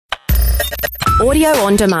Audio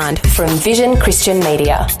on demand from Vision Christian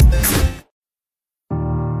Media.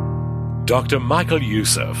 Dr. Michael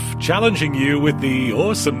Youssef, challenging you with the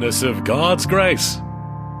awesomeness of God's grace.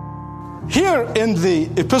 Here in the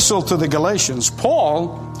epistle to the Galatians,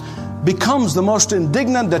 Paul becomes the most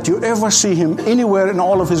indignant that you ever see him anywhere in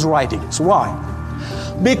all of his writings. Why?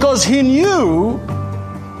 Because he knew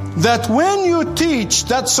that when you teach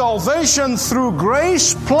that salvation through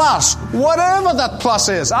grace plus, whatever that plus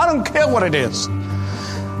is, I don't care what it is,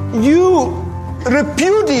 you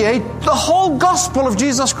repudiate the whole gospel of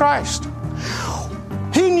Jesus Christ.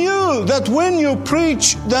 He knew that when you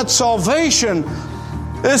preach that salvation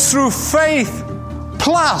is through faith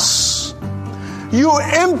plus, you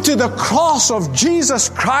empty the cross of Jesus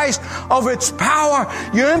Christ of its power.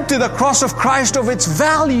 You empty the cross of Christ of its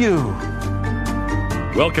value.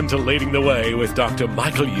 Welcome to Leading the Way with Dr.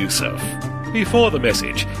 Michael Youssef. Before the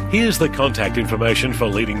message, here's the contact information for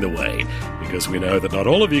Leading the Way, because we know that not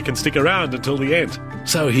all of you can stick around until the end.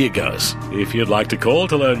 So here goes. If you'd like to call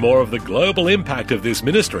to learn more of the global impact of this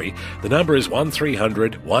ministry, the number is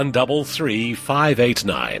 1300 133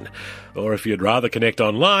 589. Or if you'd rather connect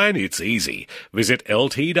online, it's easy. Visit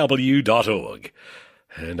ltw.org.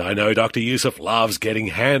 And I know Dr. Youssef loves getting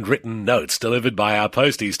handwritten notes delivered by our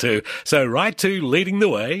posties too, so write to Leading the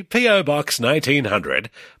Way, P.O. Box 1900,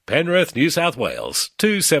 Penrith, New South Wales,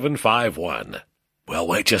 2751. Well,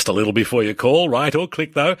 wait just a little before you call, write or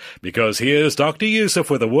click though, because here's Dr. Youssef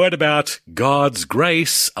with a word about God's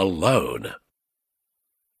grace alone.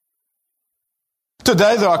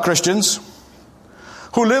 Today there are Christians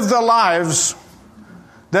who live their lives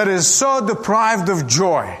that is so deprived of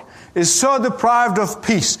joy, is so deprived of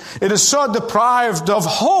peace, it is so deprived of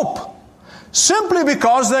hope, simply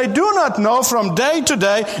because they do not know from day to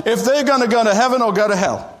day if they're going to go to heaven or go to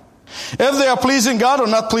hell. If they are pleasing God or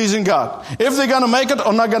not pleasing God. If they're going to make it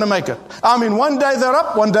or not going to make it. I mean, one day they're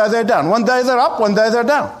up, one day they're down. One day they're up, one day they're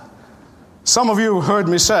down. Some of you heard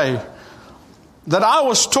me say that I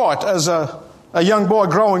was taught as a young boy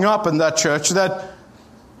growing up in that church that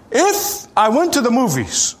if I went to the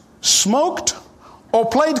movies, smoked, or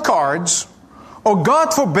played cards, or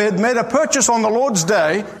God forbid, made a purchase on the Lord's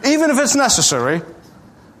day, even if it's necessary,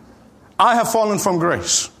 I have fallen from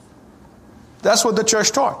grace. That's what the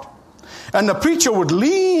church taught. And the preacher would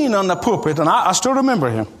lean on the pulpit, and I still remember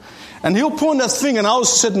him, and he'll point that thing, and I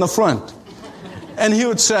was sitting in the front, and he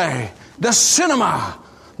would say, the cinema,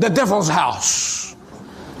 the devil's house.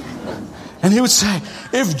 And he would say,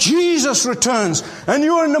 if Jesus returns and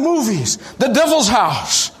you're in the movies, the devil's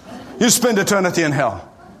house, you spend eternity in hell.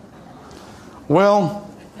 Well,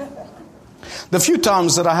 the few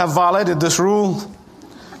times that I have violated this rule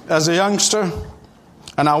as a youngster,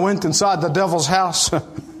 and I went inside the devil's house,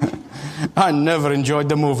 I never enjoyed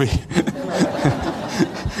the movie.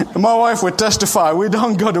 My wife would testify, we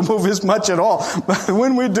don't go to movies much at all. But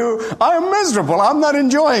when we do, I am miserable. I'm not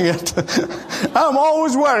enjoying it. I'm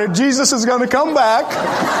always worried Jesus is going to come back.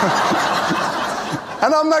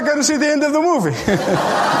 And I'm not going to see the end of the movie.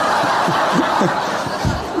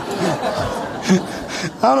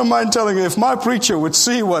 I don't mind telling you, if my preacher would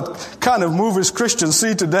see what kind of movies Christians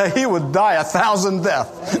see today, he would die 1,000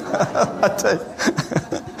 deaths. I tell you.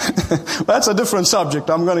 That's a different subject.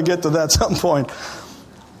 I'm going to get to that at some point.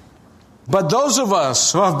 But those of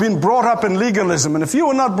us who have been brought up in legalism, and if you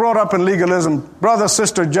were not brought up in legalism, brother,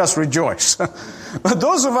 sister, just rejoice. But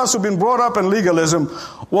those of us who have been brought up in legalism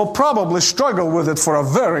will probably struggle with it for a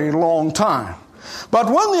very long time. But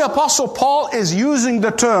when the Apostle Paul is using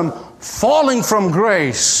the term falling from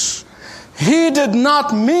grace, he did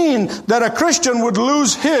not mean that a Christian would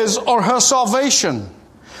lose his or her salvation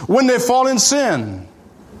when they fall in sin.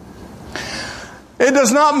 It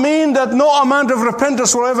does not mean that no amount of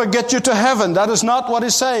repentance will ever get you to heaven. That is not what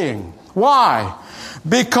he's saying. Why?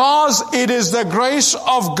 Because it is the grace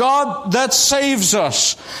of God that saves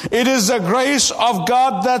us. It is the grace of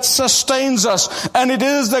God that sustains us. And it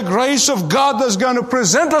is the grace of God that's going to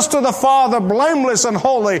present us to the Father blameless and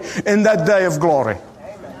holy in that day of glory.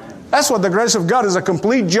 Amen. That's what the grace of God is, a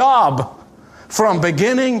complete job from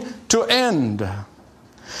beginning to end.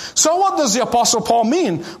 So what does the Apostle Paul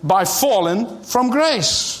mean by fallen from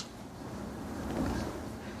grace?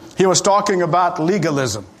 He was talking about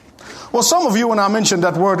legalism. Well, some of you, when I mentioned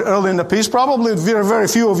that word early in the piece, probably very, very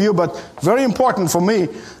few of you, but very important for me,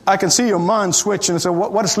 I can see your mind switch and say,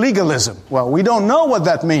 what is legalism? Well, we don't know what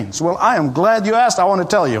that means. Well, I am glad you asked. I want to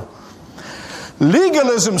tell you.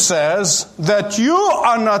 Legalism says that you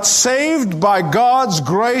are not saved by God's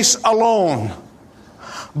grace alone,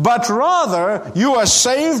 but rather you are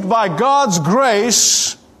saved by God's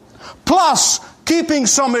grace plus keeping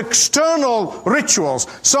some external rituals,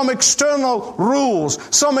 some external rules,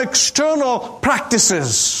 some external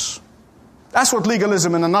practices. That's what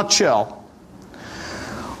legalism in a nutshell.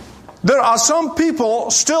 There are some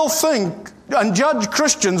people still think and judge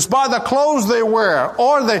Christians by the clothes they wear,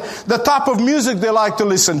 or the type of music they like to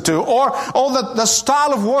listen to, or the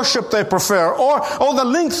style of worship they prefer, or the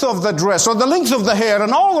length of the dress, or the length of the hair,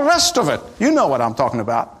 and all the rest of it. You know what I'm talking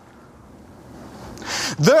about.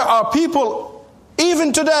 There are people,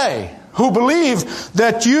 even today, who believe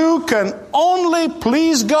that you can only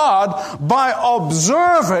please God by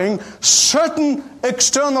observing certain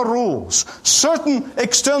external rules, certain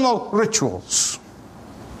external rituals.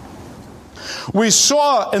 We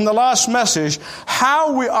saw in the last message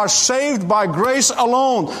how we are saved by grace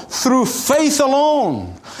alone, through faith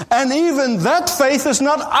alone. And even that faith is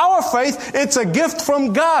not our faith, it's a gift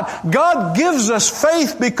from God. God gives us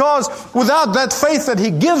faith because without that faith that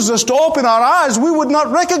He gives us to open our eyes, we would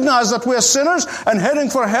not recognize that we are sinners and heading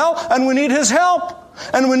for hell, and we need His help,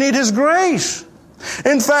 and we need His grace.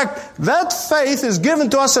 In fact, that faith is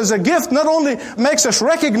given to us as a gift. Not only makes us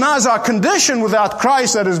recognize our condition without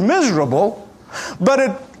Christ that is miserable, but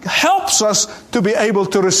it helps us to be able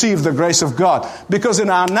to receive the grace of God. Because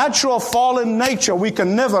in our natural fallen nature, we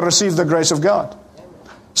can never receive the grace of God.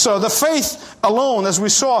 So the faith alone, as we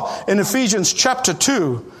saw in Ephesians chapter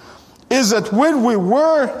 2, is that when we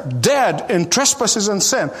were dead in trespasses and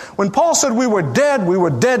sin, when Paul said we were dead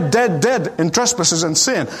in trespasses and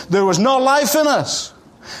sin, there was no life in us.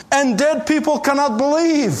 And dead people cannot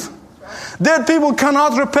believe. Dead people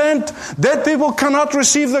cannot repent. Dead people cannot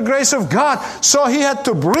receive the grace of God. So He had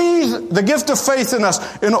to breathe the gift of faith in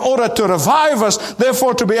us in order to revive us,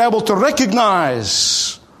 therefore to be able to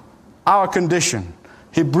recognize our condition.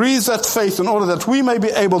 He breathed that faith in order that we may be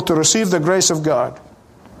able to receive the grace of God.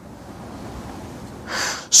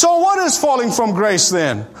 So what is falling from grace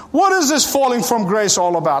then? What is this falling from grace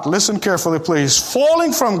all about? Listen carefully, please.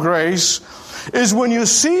 Falling from grace is when you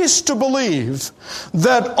cease to believe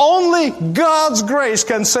that only God's grace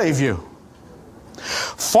can save you.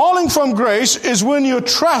 Falling from grace is when you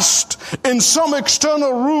trust in some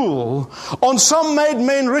external rule, on some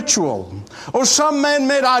man-made ritual, or some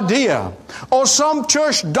man-made idea, or some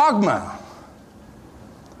church dogma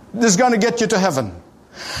that's going to get you to heaven.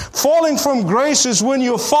 Falling from grace is when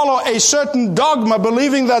you follow a certain dogma,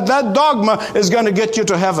 believing that dogma is going to get you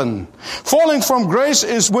to heaven. Falling from grace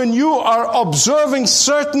is when you are observing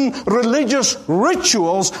certain religious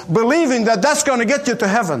rituals, believing that that's going to get you to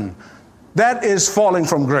heaven. That is falling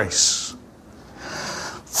from grace.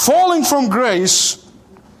 Falling from grace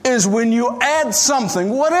is when you add something,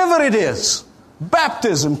 whatever it is,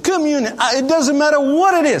 baptism, communion, it doesn't matter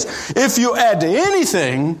what it is. If you add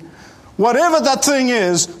anything, whatever that thing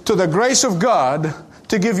is, to the grace of God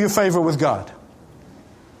to give you favor with God.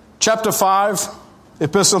 Chapter 5,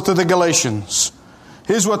 Epistle to the Galatians.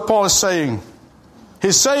 Here's what Paul is saying.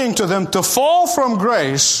 He's saying to them, to fall from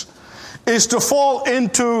grace is to fall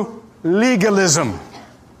into legalism.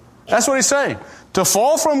 That's what he's saying. To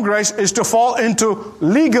fall from grace is to fall into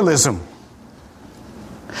legalism.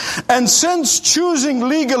 And since choosing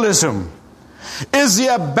legalism is the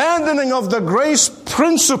abandoning of the grace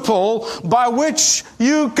principle by which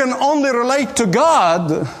you can only relate to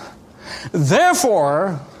God,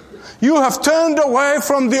 therefore, you have turned away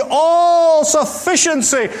from the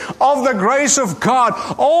all-sufficiency of the grace of God,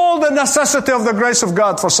 all the necessity of the grace of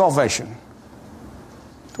God for salvation.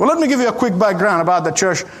 Well, let me give you a quick background about the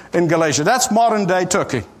church in Galatia. That's modern-day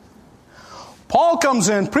Turkey. Paul comes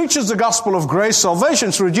in, preaches the gospel of grace,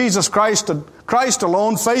 salvation through Jesus Christ, Christ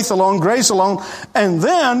alone, faith alone, grace alone, and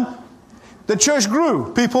then the church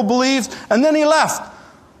grew. People believed, and then he left.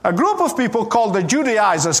 A group of people called the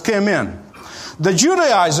Judaizers came in. The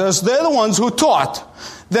Judaizers, they're the ones who taught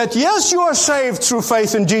that yes, you are saved through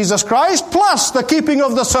faith in Jesus Christ, plus the keeping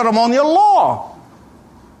of the ceremonial law.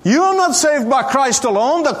 You are not saved by Christ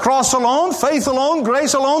alone, the cross alone, faith alone,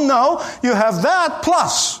 grace alone. No, you have that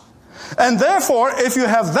plus. And therefore, if you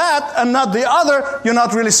have that and not the other, you're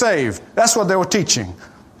not really saved. That's what they were teaching.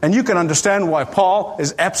 And you can understand why Paul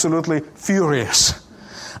is absolutely furious.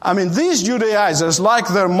 I mean, these Judaizers, like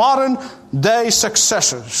their modern day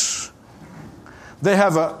successors, they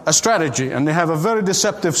have a strategy, and they have a very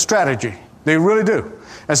deceptive strategy. They really do.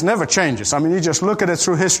 It never changes. I mean, you just look at it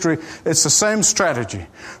through history, it's the same strategy.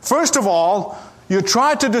 First of all, you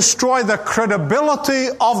try to destroy the credibility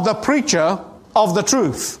of the preacher of the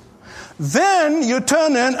truth. Then you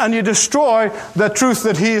turn in and you destroy the truth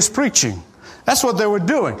that he is preaching. That's what they were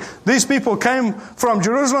doing. These people came from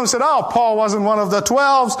Jerusalem and said, oh, Paul wasn't one of the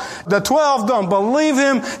 12. The 12 don't believe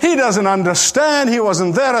him. He doesn't understand. He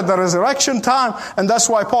wasn't there at the resurrection time. And that's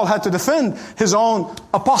why Paul had to defend his own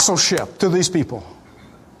apostleship to these people.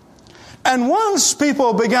 And once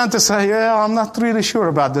people began to say, yeah, I'm not really sure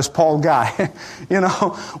about this Paul guy.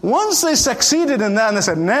 Once they succeeded in that, and they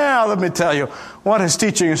said, now let me tell you, what he's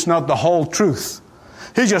teaching is not the whole truth.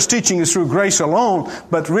 He's just teaching you through grace alone,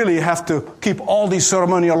 but really you have to keep all these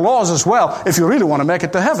ceremonial laws as well if you really want to make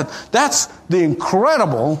it to heaven. That's the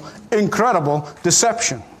incredible, incredible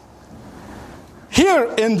deception.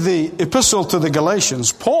 Here in the epistle to the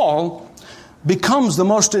Galatians, Paul becomes the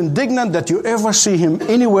most indignant that you ever see him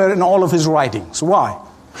anywhere in all of his writings. Why?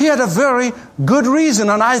 He had a very good reason,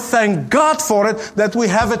 and I thank God for it that we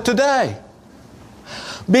have it today.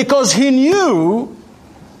 Because he knew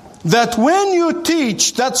that when you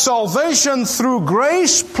teach that salvation through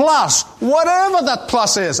grace plus, whatever that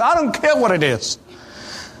plus is, I don't care what it is,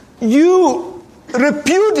 you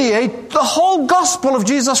repudiate the whole gospel of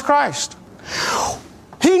Jesus Christ.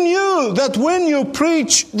 He knew that when you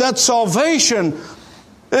preach that salvation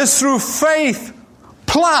is through faith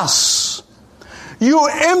plus, you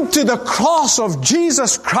empty the cross of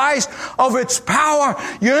Jesus Christ of its power.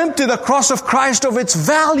 You empty the cross of Christ of its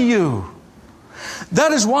value.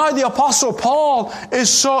 That is why the Apostle Paul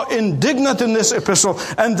is so indignant in this epistle.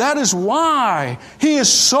 And that is why he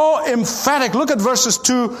is so emphatic. Look at verses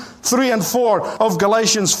 2, 3, and 4 of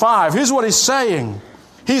Galatians 5. Here's what he's saying.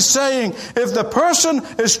 He's saying, if the person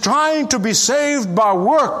is trying to be saved by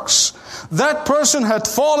works, that person had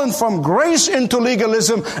fallen from grace into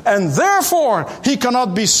legalism, and therefore he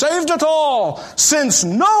cannot be saved at all, since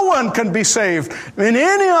no one can be saved in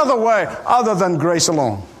any other way other than grace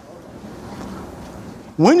alone.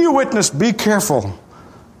 When you witness, be careful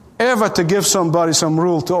ever to give somebody some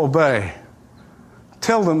rule to obey.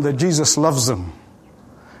 Tell them that Jesus loves them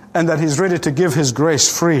and that He's ready to give His grace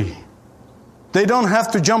free. They don't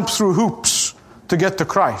have to jump through hoops to get to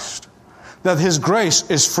Christ. That His grace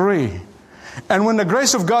is free. And when the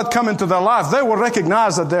grace of God comes into their life, they will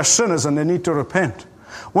recognize that they're sinners and they need to repent.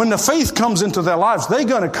 When the faith comes into their lives, they're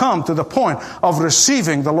going to come to the point of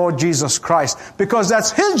receiving the Lord Jesus Christ. Because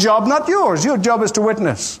that's His job, not yours. Your job is to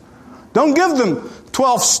witness. Don't give them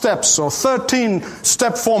 12 steps or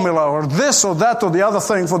 13-step formula or this or that or the other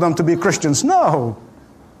thing for them to be Christians. No.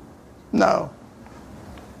 No.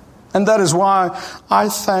 And that is why I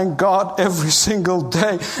thank God every single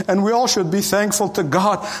day. And we all should be thankful to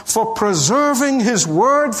God for preserving His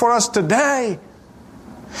Word for us today.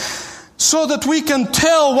 So that we can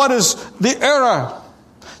tell what is the error.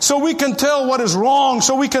 So we can tell what is wrong.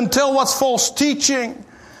 So we can tell what's false teaching.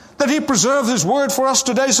 That He preserved His Word for us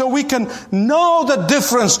today so we can know the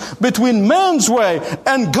difference between man's way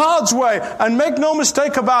and God's way. And make no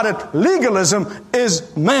mistake about it, legalism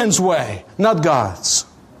is man's way, not God's.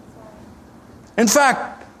 In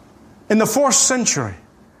fact, in the 4th century,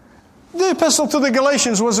 the Epistle to the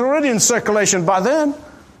Galatians was already in circulation by then.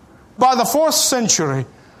 By the 4th century,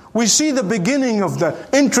 we see the beginning of the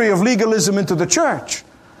entry of legalism into the church.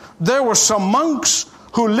 There were some monks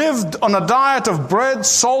who lived on a diet of bread,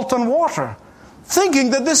 salt, and water,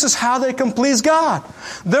 thinking that this is how they can please God.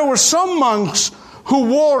 There were some monks who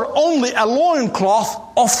wore only a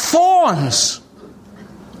loincloth of thorns.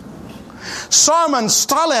 Simon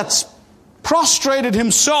Stylites prostrated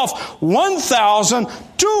himself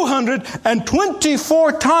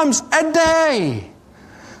 1,224 times a day,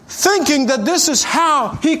 thinking that this is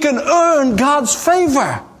how he can earn God's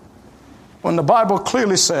favor. When the Bible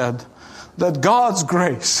clearly said that God's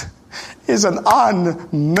grace is an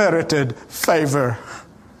unmerited favor.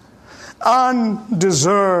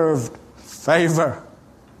 Undeserved favor.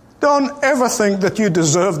 Don't ever think that you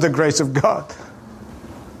deserve the grace of God.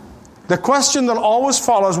 The question that always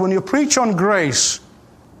follows when you preach on grace,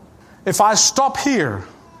 if I stop here,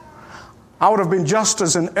 I would have been just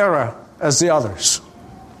as in error as the others.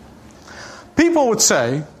 People would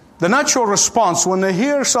say, the natural response when they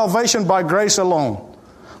hear salvation by grace alone,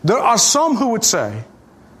 there are some who would say,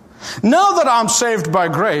 now that I'm saved by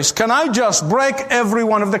grace, can I just break every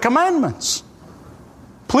one of the commandments?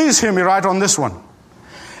 Please hear me right on this one.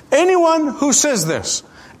 Anyone who says this,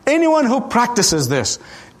 anyone who practices this,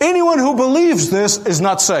 anyone who believes this is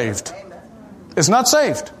not saved. Is not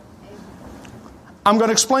saved. I'm going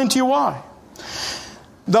to explain to you why.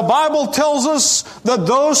 The Bible tells us that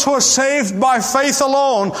those who are saved by faith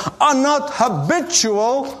alone are not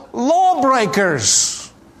habitual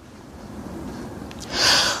lawbreakers.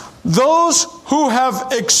 Those who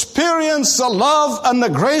have experienced the love and the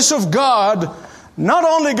grace of God not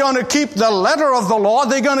only going to keep the letter of the law,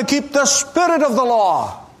 they're going to keep the spirit of the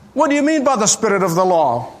law. What do you mean by the spirit of the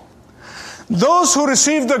law? Those who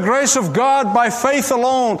receive the grace of God by faith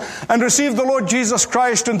alone and receive the Lord Jesus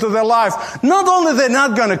Christ into their life, not only they're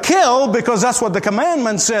not going to kill, because that's what the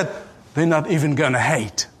commandment said, they're not even going to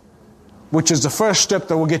hate, which is the first step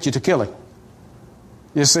that will get you to killing.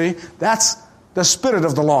 You see, that's the spirit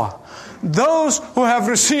of the law. Those who have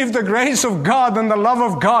received the grace of God and the love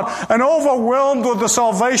of God and overwhelmed with the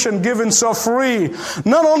salvation given so free,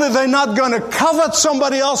 not only are they not going to covet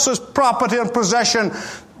somebody else's property and possession,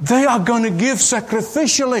 they are going to give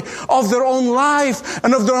sacrificially of their own life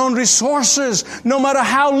and of their own resources, no matter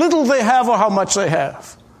how little they have or how much they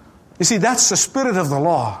have. You see, that's the spirit of the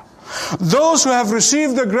law. Those who have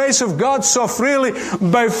received the grace of God so freely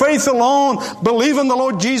by faith alone, believe in the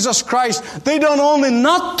Lord Jesus Christ, they don't only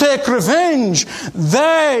not take revenge,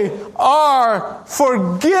 they are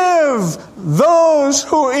forgive those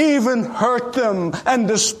who even hurt them and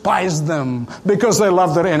despise them because they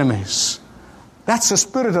love their enemies. That's the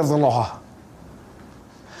spirit of the law.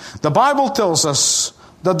 The Bible tells us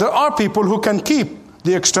that there are people who can keep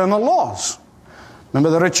the external laws. Remember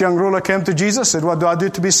the rich young ruler came to Jesus, said, what do I do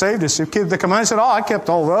to be saved? He said, keep the commandments. He said, I kept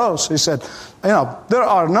all those. He said, there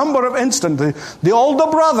are a number of instances. The older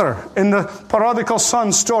brother in the prodigal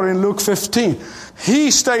son story in Luke 15, he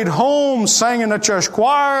stayed home, sang in the church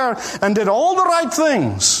choir, and did all the right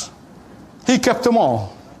things. He kept them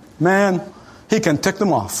all. Man, he can tick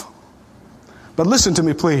them off. But listen to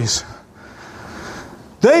me, please.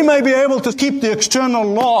 They may be able to keep the external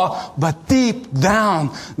law, but deep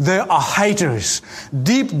down they are haters.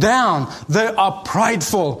 Deep down they are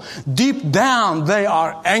prideful. Deep down they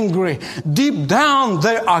are angry. Deep down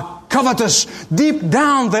they are covetous. Deep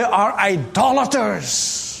down they are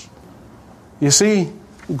idolaters. You see,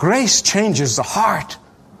 grace changes the heart.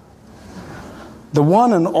 The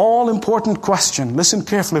one and all important question, listen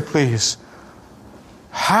carefully please.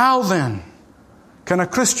 How then can a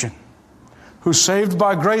Christian who's saved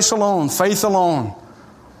by grace alone, faith alone,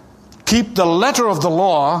 keep the letter of the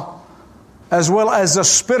law as well as the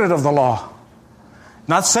spirit of the law?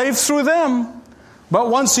 Not saved through them,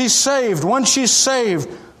 but once he's saved, once she's saved,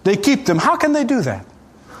 they keep them. How can they do that?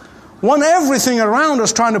 When everything around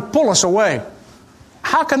us trying to pull us away.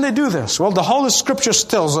 How can they do this? Well, the Holy Scriptures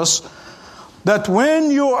tells us that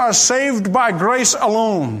when you are saved by grace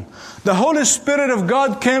alone, the Holy Spirit of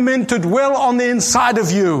God came in to dwell on the inside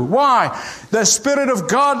of you. Why? The Spirit of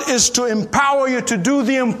God is to empower you to do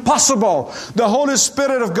the impossible. The Holy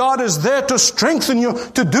Spirit of God is there to strengthen you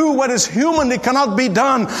to do what is humanly cannot be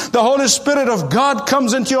done. The Holy Spirit of God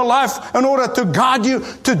comes into your life in order to guide you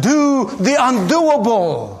to do the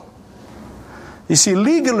undoable. You see,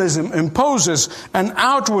 legalism imposes an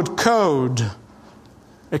outward code.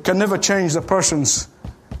 It can never change the person's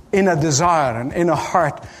inner desire and inner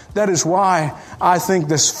heart. That is why I think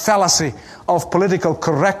this fallacy of political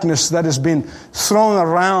correctness that has been thrown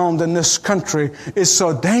around in this country is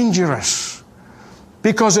so dangerous.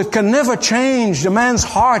 Because it can never change a man's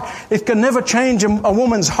heart. It can never change a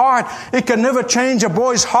woman's heart. It can never change a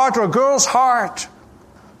boy's heart or a girl's heart.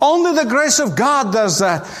 Only the grace of God does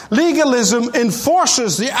that. Legalism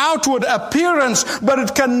enforces the outward appearance, but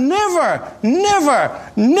it can never,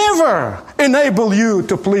 never, never enable you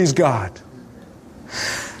to please God.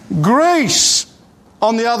 Grace,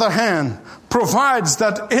 on the other hand, provides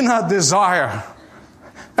that inner desire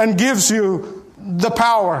and gives you the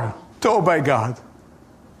power to obey God.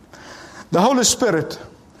 The Holy Spirit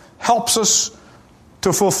helps us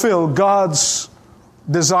to fulfill God's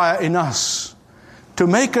desire in us, to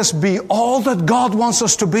make us be all that God wants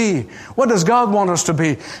us to be. What does God want us to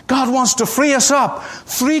be? God wants to free us up,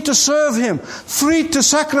 free to serve Him, free to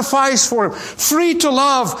sacrifice for Him, free to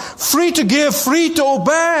love, free to give, free to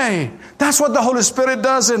obey. That's what the Holy Spirit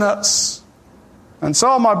does in us. And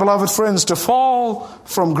so, my beloved friends, to fall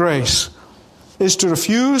from grace is to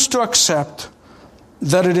refuse to accept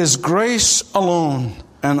that it is grace alone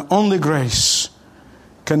and only grace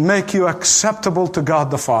can make you acceptable to God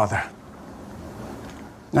the Father.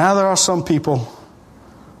 Now there are some people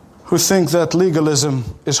who think that legalism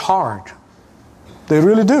is hard. They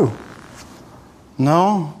really do.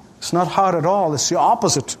 No, it's not hard at all. It's the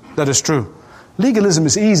opposite that is true. Legalism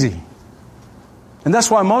is easy. And that's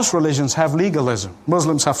why most religions have legalism.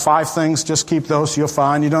 Muslims have 5 things, just keep those, you're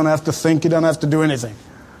fine. You don't have to think, you don't have to do anything.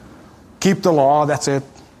 Keep the law, that's it.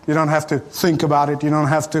 You don't have to think about it. It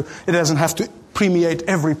doesn't have to permeate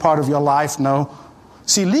every part of your life, no.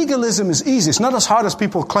 See, legalism is easy. It's not as hard as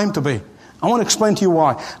people claim to be. I want to explain to you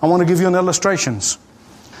why. I want to give you an illustrations.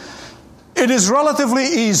 It is relatively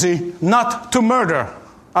easy not to murder.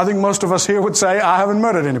 I think most of us here would say, I haven't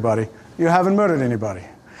murdered anybody. You haven't murdered anybody.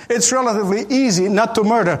 It's relatively easy not to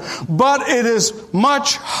murder, but it is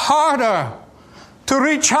much harder to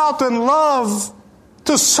reach out in love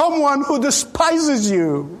to someone who despises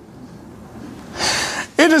you.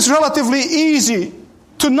 It is relatively easy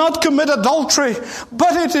to not commit adultery,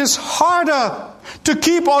 but it is harder to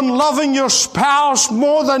keep on loving your spouse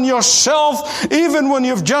more than yourself, even when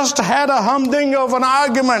you've just had a humding of an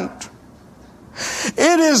argument.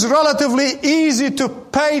 It is relatively easy to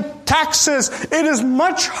pay taxes. It is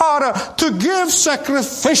much harder to give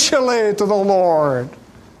sacrificially to the Lord.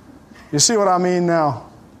 You see what I mean now?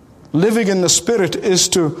 Living in the Spirit is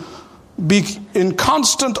to be in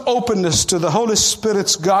constant openness to the Holy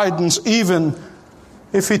Spirit's guidance, even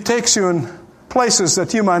if He takes you in places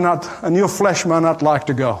that you might not, and your flesh might not like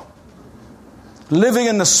to go. Living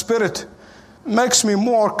in the Spirit makes me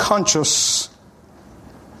more conscious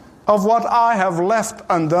of what I have left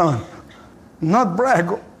undone, not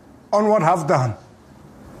brag on what I've done.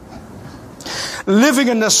 Living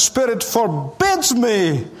in the Spirit forbids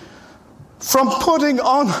me from putting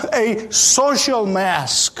on a social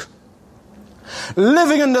mask.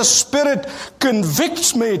 Living in the Spirit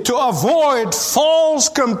convicts me to avoid false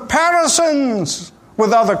comparisons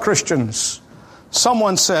with other Christians.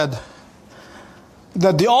 Someone said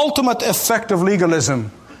that the ultimate effect of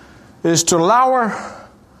legalism is to lower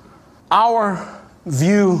our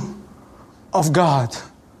view of God.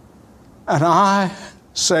 And I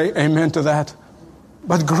say amen to that.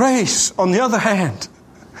 But grace, on the other hand,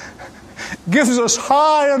 gives us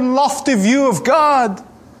high and lofty view of God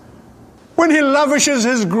when He lavishes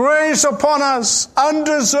His grace upon us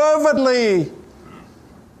undeservedly.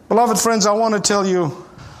 Beloved friends, I want to tell you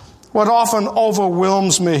what often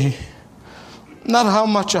overwhelms me. Not how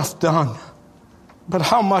much I've done, but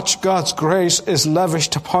how much God's grace is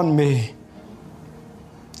lavished upon me.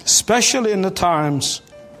 Especially in the times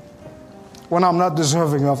when I'm not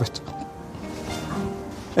deserving of it.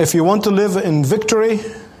 If you want to live in victory,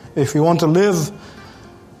 if you want to live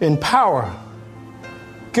in power,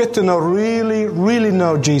 get to know, really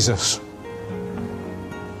know Jesus.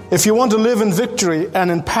 If you want to live in victory and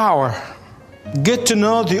in power, get to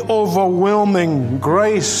know the overwhelming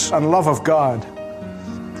grace and love of God.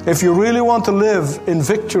 If you really want to live in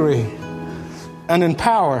victory and in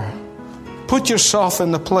power, put yourself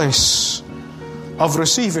in the place of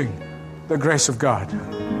receiving the grace of God.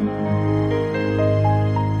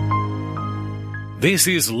 This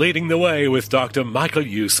is Leading the Way with Dr. Michael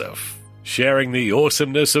Youssef, sharing the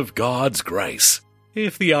awesomeness of God's grace.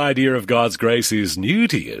 If the idea of God's grace is new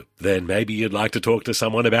to you, then maybe you'd like to talk to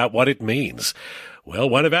someone about what it means. Well,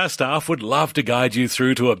 one of our staff would love to guide you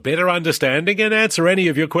through to a better understanding and answer any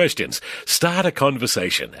of your questions. Start a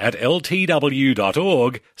conversation at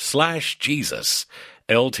ltw.org/Jesus.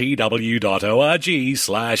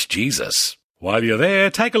 ltw.org/Jesus. While you're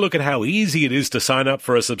there, take a look at how easy it is to sign up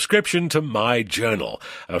for a subscription to My Journal,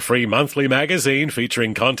 a free monthly magazine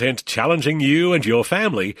featuring content challenging you and your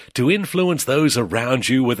family to influence those around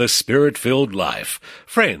you with a spirit-filled life.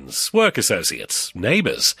 Friends, work associates,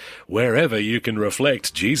 neighbors, wherever you can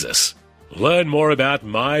reflect Jesus. Learn more about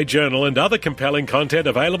My Journal and other compelling content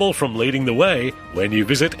available from Leading the Way when you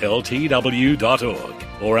visit ltw.org.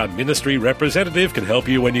 Or a ministry representative can help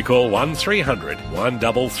you when you call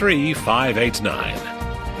 1-300-133-589.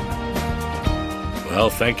 Well,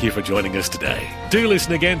 thank you for joining us today. Do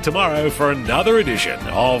listen again tomorrow for another edition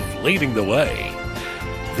of Leading the Way.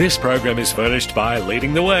 This program is furnished by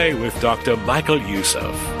Leading the Way with Dr. Michael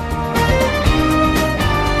Youssef.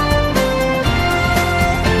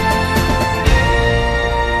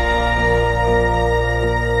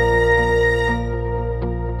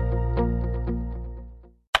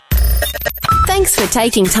 Thanks for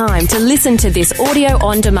taking time to listen to this audio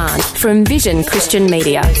on demand from Vision Christian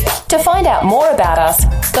Media. To find out more about us,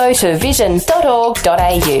 go to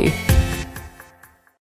vision.org.au.